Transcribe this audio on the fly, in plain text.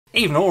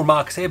Even all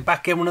Marcus here,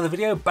 back again with another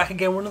video, back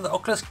again with another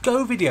Oculus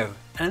Go video.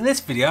 And in this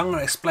video I'm going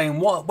to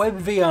explain what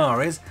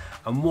WebVR is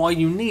and why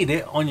you need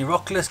it on your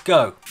Oculus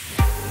Go.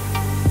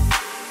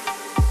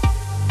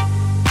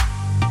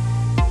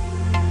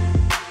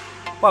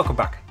 Welcome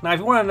back. Now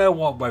if you want to know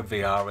what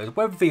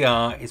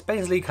WebVR is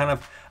basically kind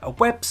of a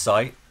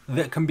website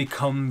that can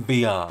become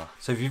VR.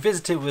 So if you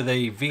visit it with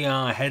a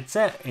VR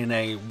headset in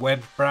a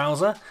web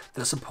browser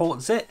that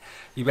supports it,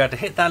 you'll be able to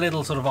hit that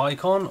little sort of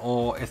icon,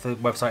 or if the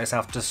website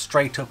itself just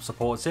straight up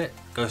supports it,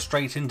 go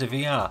straight into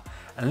VR.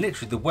 And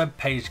literally the web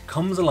page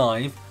comes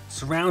alive,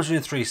 surrounds you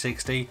in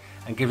 360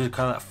 and gives you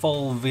kind of that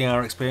full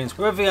VR experience.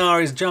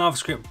 WebVR is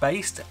JavaScript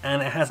based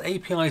and it has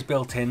APIs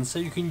built in so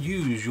you can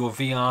use your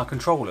VR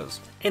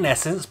controllers. In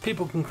essence,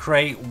 people can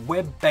create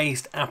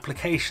web-based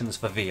applications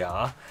for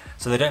VR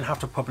so they don't have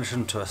to publish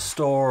them to a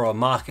store or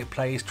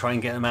marketplace, try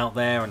and get them out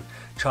there and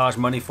charge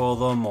money for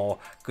them or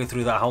go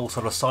through that whole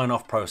sort of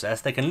sign-off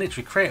process. They can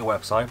literally create a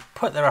website,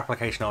 put their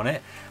application on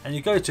it, and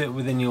you go to it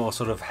within your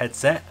sort of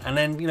headset, and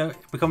then it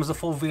becomes a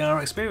full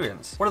VR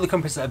experience. One of the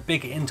companies that are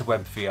big into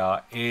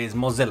WebVR is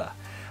Mozilla.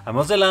 And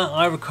Mozilla,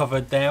 I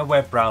recovered their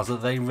web browser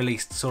that they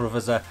released sort of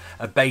as a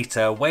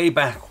beta way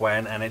back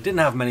when, and it didn't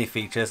have many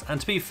features,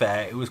 and to be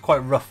fair it was quite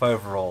rough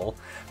overall,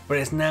 but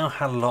it's now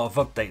had a lot of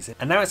updates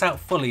and now it's out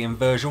fully in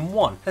version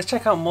 1. Let's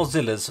check out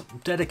Mozilla's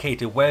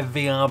dedicated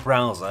WebVR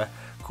browser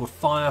called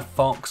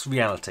Firefox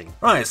Reality.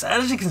 Right, so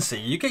as you can see,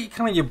 you get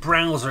kind of your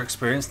browser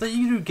experience that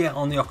you do get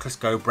on the Oculus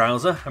Go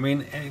browser. I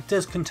mean, it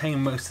does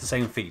contain most of the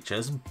same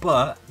features,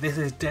 but this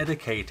is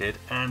dedicated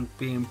and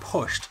being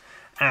pushed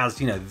as,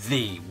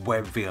 the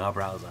WebVR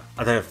browser.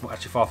 I don't know if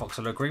actually Firefox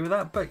will agree with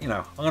that, but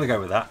I'm going to go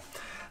with that.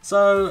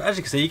 So as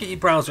you can see, you get your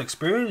browser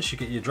experience, you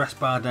get your address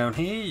bar down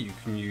here, you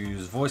can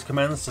use voice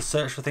commands to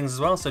search for things as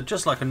well. So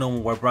just like a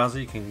normal web browser,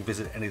 you can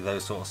visit any of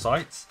those sort of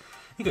sites.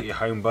 You got your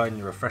home button,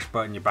 your refresh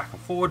button, your back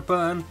and forward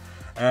button.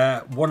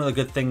 One of the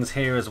good things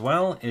here as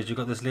well is you've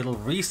got this little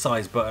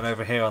resize button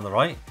over here on the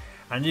right,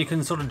 and you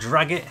can sort of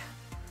drag it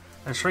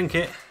and shrink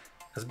it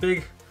as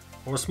big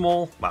or as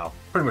small, well,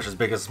 pretty much as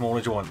big as small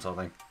as you want, sort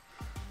of thing.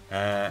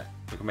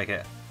 You can make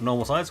it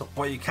normal size.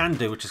 What you can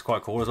do, which is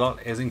quite cool as well,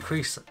 is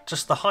increase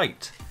just the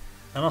height.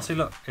 And also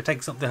look, it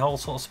takes up the whole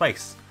sort of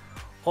space.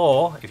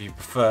 Or if you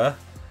prefer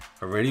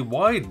a really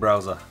wide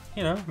browser,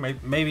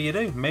 maybe you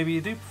do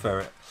prefer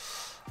it.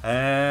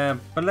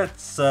 But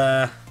let's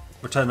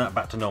return that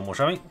back to normal,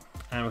 shall we?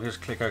 And we can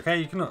just click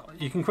OK.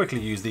 You can quickly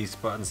use these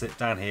buttons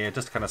down here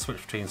just to kind of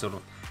switch between sort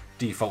of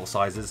default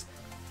sizes,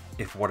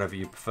 if whatever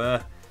you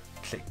prefer.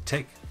 Click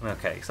tick.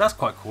 Okay, so that's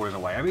quite cool in a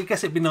way. I mean, I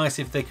guess it'd be nice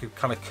if they could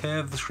kind of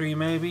curve the screen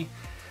maybe.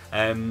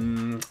 I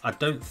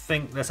don't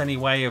think there's any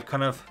way of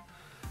kind of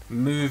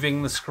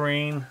moving the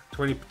screen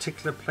to any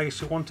particular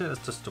place you want it.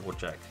 Let's just double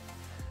check.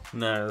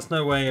 No, there's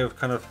no way of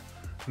kind of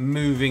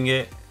moving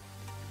it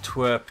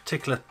to a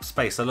particular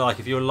space. So like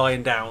if you're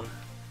lying down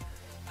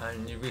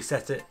and you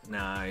reset it,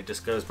 no, it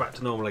just goes back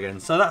to normal again.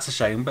 So that's a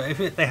shame, but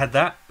if they had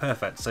that,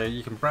 perfect. So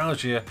you can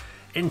browse your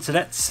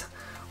internets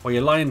while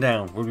you're lying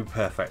down, would be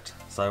perfect.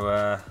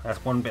 So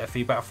that's one bit of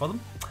feedback for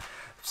them.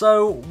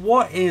 So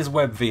what is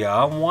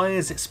WebVR and why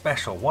is it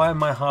special? Why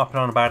am I harping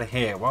on about it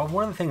here? Well,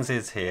 one of the things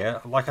is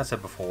here, like I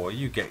said before,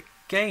 you get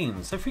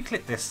games. So if we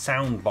click this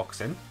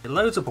soundboxing, it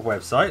loads up a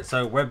website,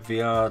 so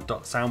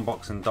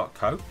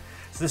webvr.soundboxing.co.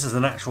 So this is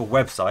an actual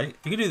website.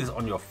 You can do this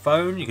on your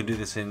phone, you can do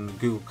this in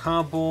Google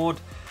Cardboard,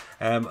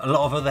 a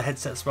lot of other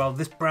headsets as well.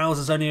 This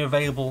browser is only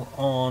available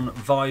on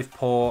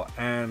Viveport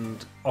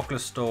and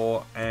Oculus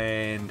Store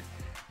and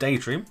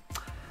Daydream.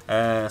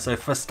 So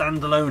for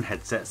standalone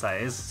headsets, that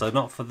is, so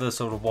not for the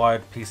sort of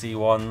wired PC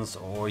ones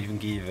or even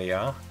Gear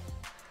VR.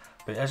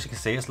 But as you can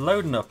see, it's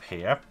loading up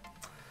here,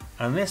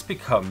 and this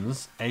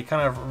becomes a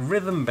kind of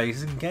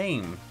rhythm-based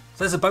game.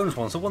 So there's a bonus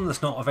one, so one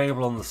that's not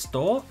available on the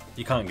store,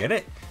 you can't get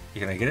it.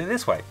 You're going to get it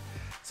this way.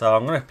 So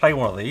I'm going to play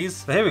one of these.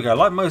 So here we go.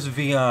 Like most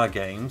VR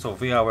games or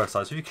VR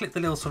websites, if you click the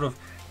little sort of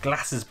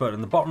glasses button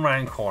in the bottom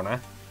right corner,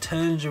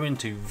 turns you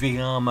into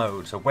VR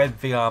mode, so web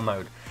VR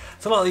mode.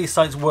 So a lot of these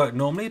sites work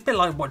normally, a bit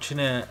like watching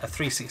a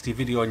 360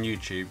 video on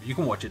YouTube. You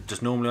can watch it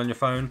just normally on your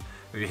phone.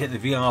 If you hit the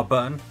VR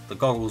button, the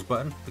goggles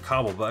button, the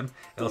cardboard button,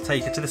 it'll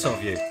take you to this sort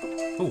of view.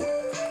 Ooh.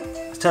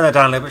 Let's turn that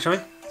down a little bit, shall we?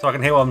 So I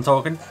can hear what I'm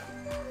talking.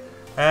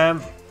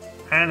 And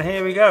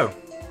here we go.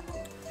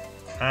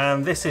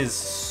 And this is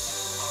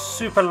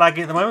super laggy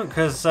at the moment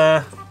because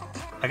I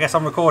guess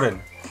I'm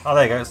recording. Oh,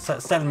 there you go, it's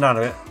settling down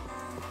a bit.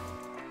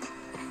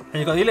 And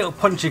you've got your little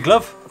punchy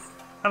glove,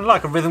 and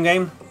like a rhythm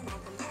game.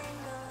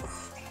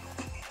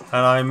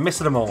 And I'm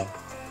missing them all.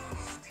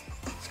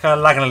 It's kind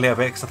of lagging a little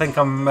bit because I think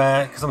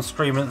because I'm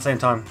streaming at the same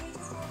time.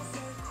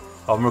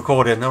 Oh, I'm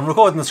recording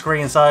the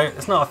screen, so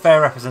it's not a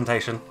fair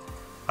representation.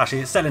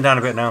 Actually, it's settling down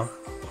a bit now.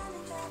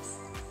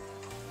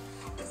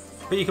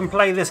 But you can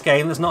play this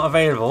game that's not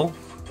available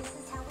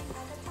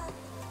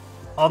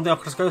on the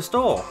Oculus Go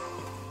store.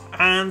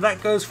 And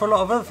that goes for a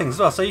lot of other things as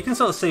well. So you can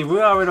sort of see we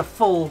are in a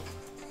full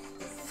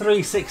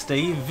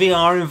 360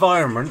 VR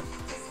environment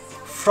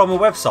from a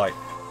website.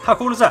 How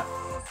cool is that?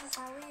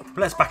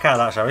 But let's back out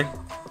of that, shall we?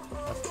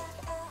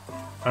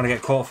 I'm gonna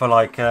get caught for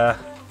like, I'm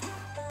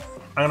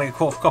gonna get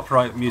caught for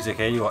copyright music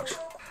here, you watch.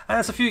 And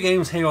there's a few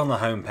games here on the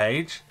home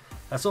page.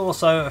 There's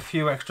also a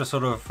few extra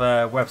sort of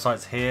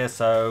websites here.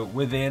 So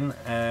within,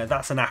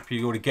 that's an app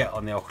you already get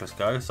on the Oculus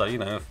Go. So, you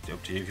know,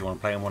 up to you if you want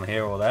to play on one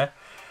here or there.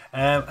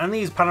 And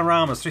these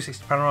panoramas,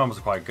 360 panoramas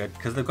are quite good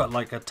because they've got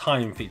like a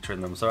time feature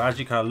in them. So as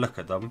you kind of look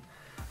at them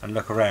and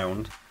look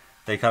around,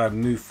 they kind of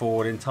move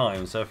forward in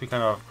time. So if we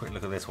kind of have a quick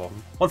look at this one.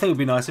 One thing would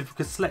be nice if we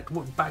could select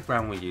what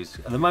background we use.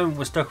 At the moment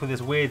we're stuck with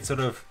this weird sort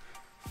of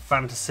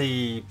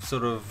fantasy,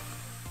 sort of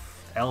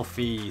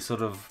elfy,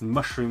 sort of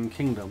mushroom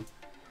kingdom.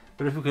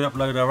 But if we could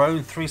upload our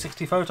own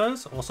 360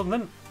 photos or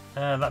something,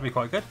 that'd be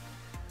quite good.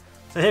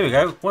 So here we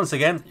go. Once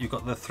again, you've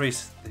got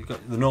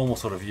the normal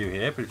sort of view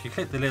here, but if you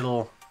click the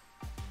little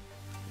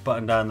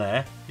button down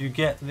there, you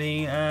get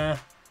the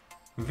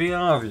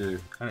VR view,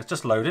 and it's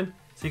just loading.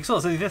 So you can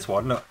sort of see this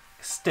one. Look,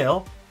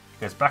 still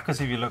it goes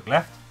backwards if you look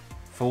left,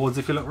 forwards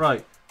if you look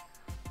right.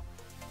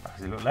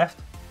 Backwards if you look left,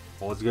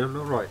 forwards if you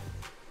look right.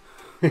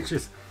 which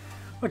is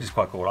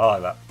quite cool. I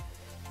like that.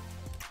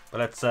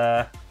 But let's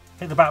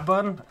hit the back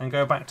button and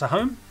go back to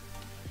home.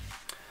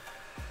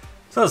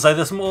 So as I say,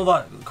 there's more of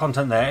that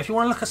content there. If you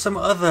want to look at some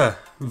other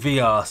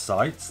VR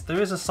sites,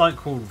 there is a site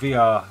called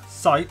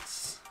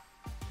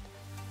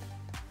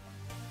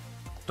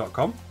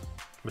vrsites.com,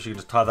 which you can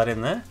just type that in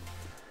there.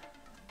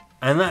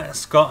 And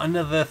that's got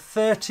another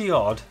 30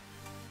 odd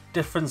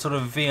different sort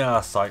of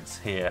VR sites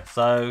here.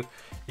 So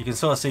you can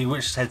sort of see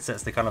which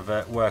headsets they kind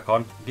of work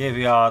on. Gear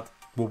VR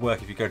will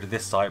work if you go to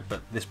this site, but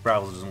this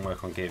browser doesn't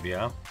work on Gear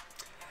VR.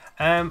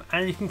 And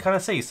you can kind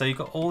of see, so you've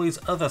got all these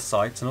other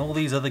sites and all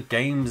these other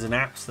games and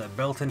apps that are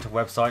built into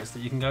websites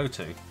that you can go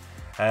to.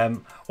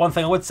 One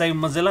thing I would say,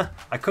 Mozilla,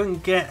 I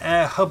couldn't get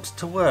hubs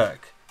to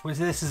work. Which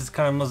this is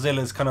kind of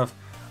Mozilla's kind of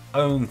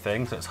own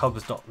thing, so it's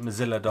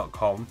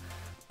hubs.mozilla.com.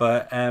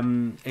 But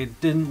it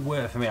didn't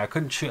work for me. I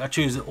couldn't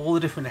choose all the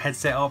different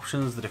headset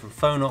options, the different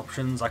phone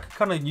options. I could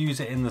kind of use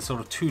it in the sort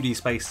of 2D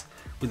space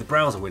with the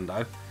browser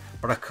window,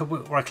 but I could,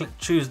 where I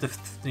choose the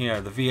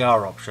the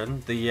VR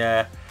option,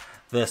 the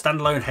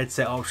standalone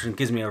headset option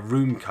gives me a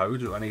room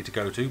code that I need to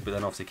go to, but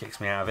then obviously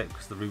kicks me out of it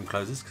because the room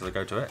closes because I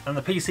go to it. And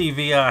the PC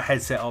VR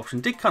headset option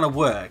did kind of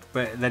work,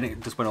 but then it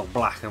just went all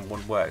black and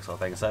wouldn't work, sort of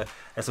thing. So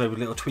there's maybe a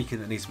little tweaking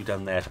that needs to be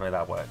done there to make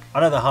that work.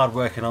 I know they're hard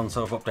working on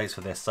sort of updates for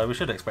this, so we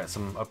should expect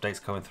some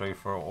updates coming through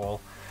for it all.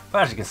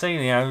 But as you can see,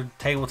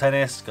 table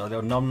tennis, got a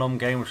little nom nom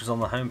game which is on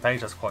the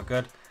homepage, that's quite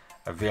good.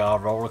 A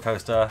VR roller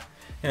coaster,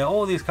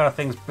 all these kind of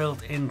things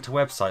built into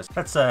websites.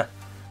 Let's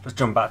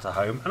jump back to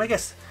home, and I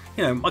guess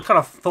my kind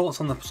of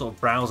thoughts on the sort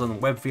of browser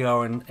and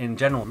WebVR in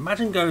general.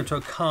 Imagine going to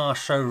a car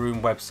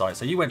showroom website.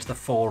 So you went to the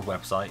Ford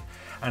website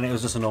and it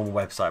was just a normal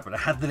website, but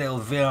it had the little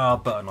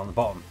VR button on the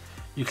bottom.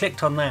 You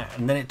clicked on that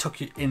and then it took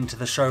you into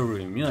the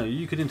showroom.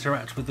 You could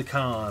interact with the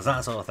cars,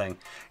 that sort of thing.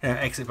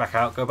 Exit back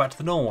out, go back to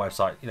the normal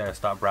website,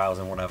 start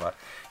browsing, whatever.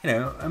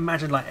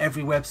 Imagine like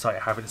every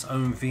website having its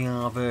own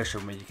VR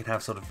version where you can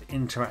have sort of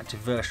interactive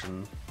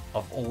version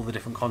of all the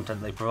different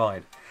content they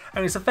provide. I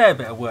mean, it's a fair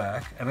bit of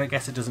work, and I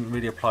guess it doesn't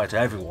really apply to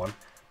everyone,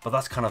 but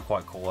that's kind of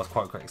quite cool. I was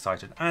quite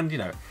excited. And,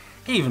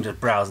 even just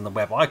browsing the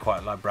web, I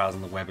quite like browsing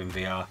the web in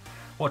VR.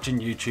 Watching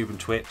YouTube and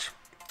Twitch,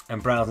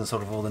 and browsing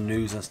sort of all the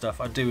news and stuff,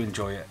 I do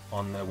enjoy it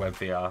on the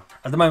WebVR.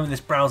 At the moment,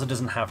 this browser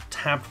doesn't have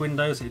tabbed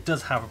windows. It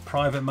does have a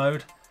private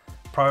mode,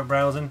 private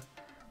browsing,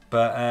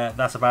 but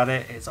that's about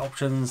it. Its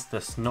options,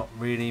 there's not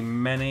really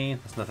many.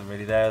 There's nothing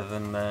really there other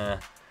than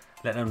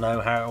letting them know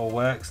how it all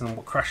works and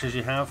what crashes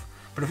you have.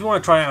 But if you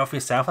want to try it out for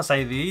yourself, I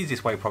say the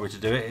easiest way probably to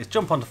do it is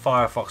jump onto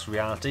Firefox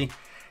Reality,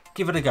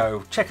 give it a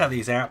go, check out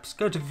these apps,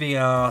 go to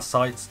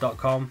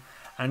vrsites.com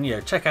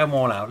and check them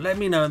all out. Let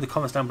me know in the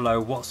comments down below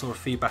what sort of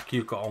feedback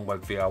you've got on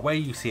WebVR, where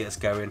you see it's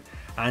going,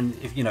 and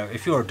if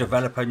if you're a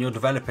developer and you're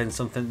developing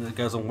something that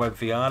goes on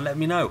WebVR, let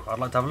me know. I'd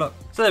like to have a look.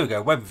 So there we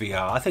go,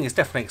 WebVR. I think it's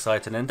definitely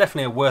exciting and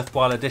definitely a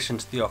worthwhile addition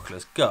to the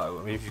Oculus Go.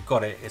 I mean, if you've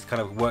got it, it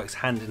kind of works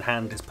hand in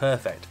hand. It's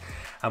perfect.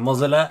 And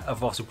Mozilla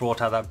have obviously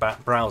brought out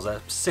that browser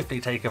specifically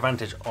to take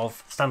advantage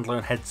of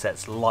standalone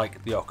headsets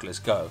like the Oculus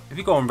Go. If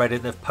you go on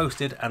Reddit, they've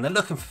posted and they're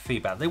looking for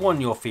feedback. They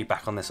want your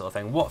feedback on this sort of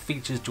thing. What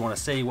features do you want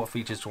to see? What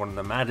features do you want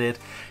them added?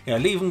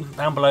 Leave them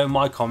down below in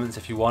my comments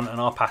if you want,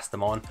 and I'll pass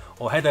them on.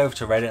 Or head over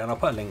to Reddit, and I'll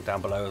put a link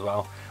down below as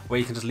well, where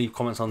you can just leave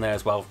comments on there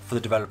as well for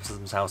the developers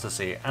themselves to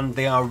see it. And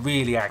they are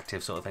really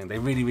active sort of thing. They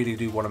really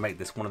do want to make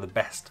this one of the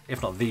best,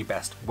 if not the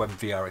best,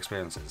 WebVR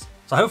experiences.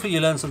 So hopefully you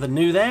learned something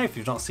new there. If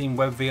you've not seen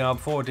WebVR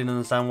before, didn't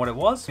understand what it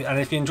was. And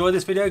if you enjoyed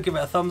this video, give it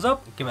a thumbs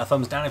up, give it a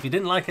thumbs down. If you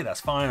didn't like it, that's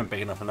fine. I'm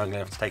big enough and ugly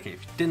enough to take it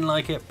if you didn't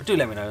like it. But do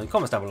let me know in the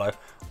comments down below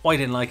why you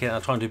didn't like it, and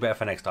I'll try and do better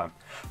for next time.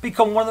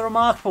 Become one of the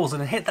Remarkables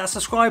and hit that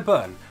subscribe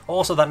button.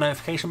 Also that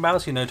notification bell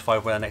so you're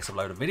notified when I next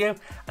upload a video.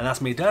 And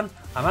that's me done.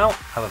 I'm out.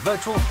 Have a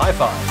virtual high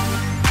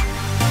five.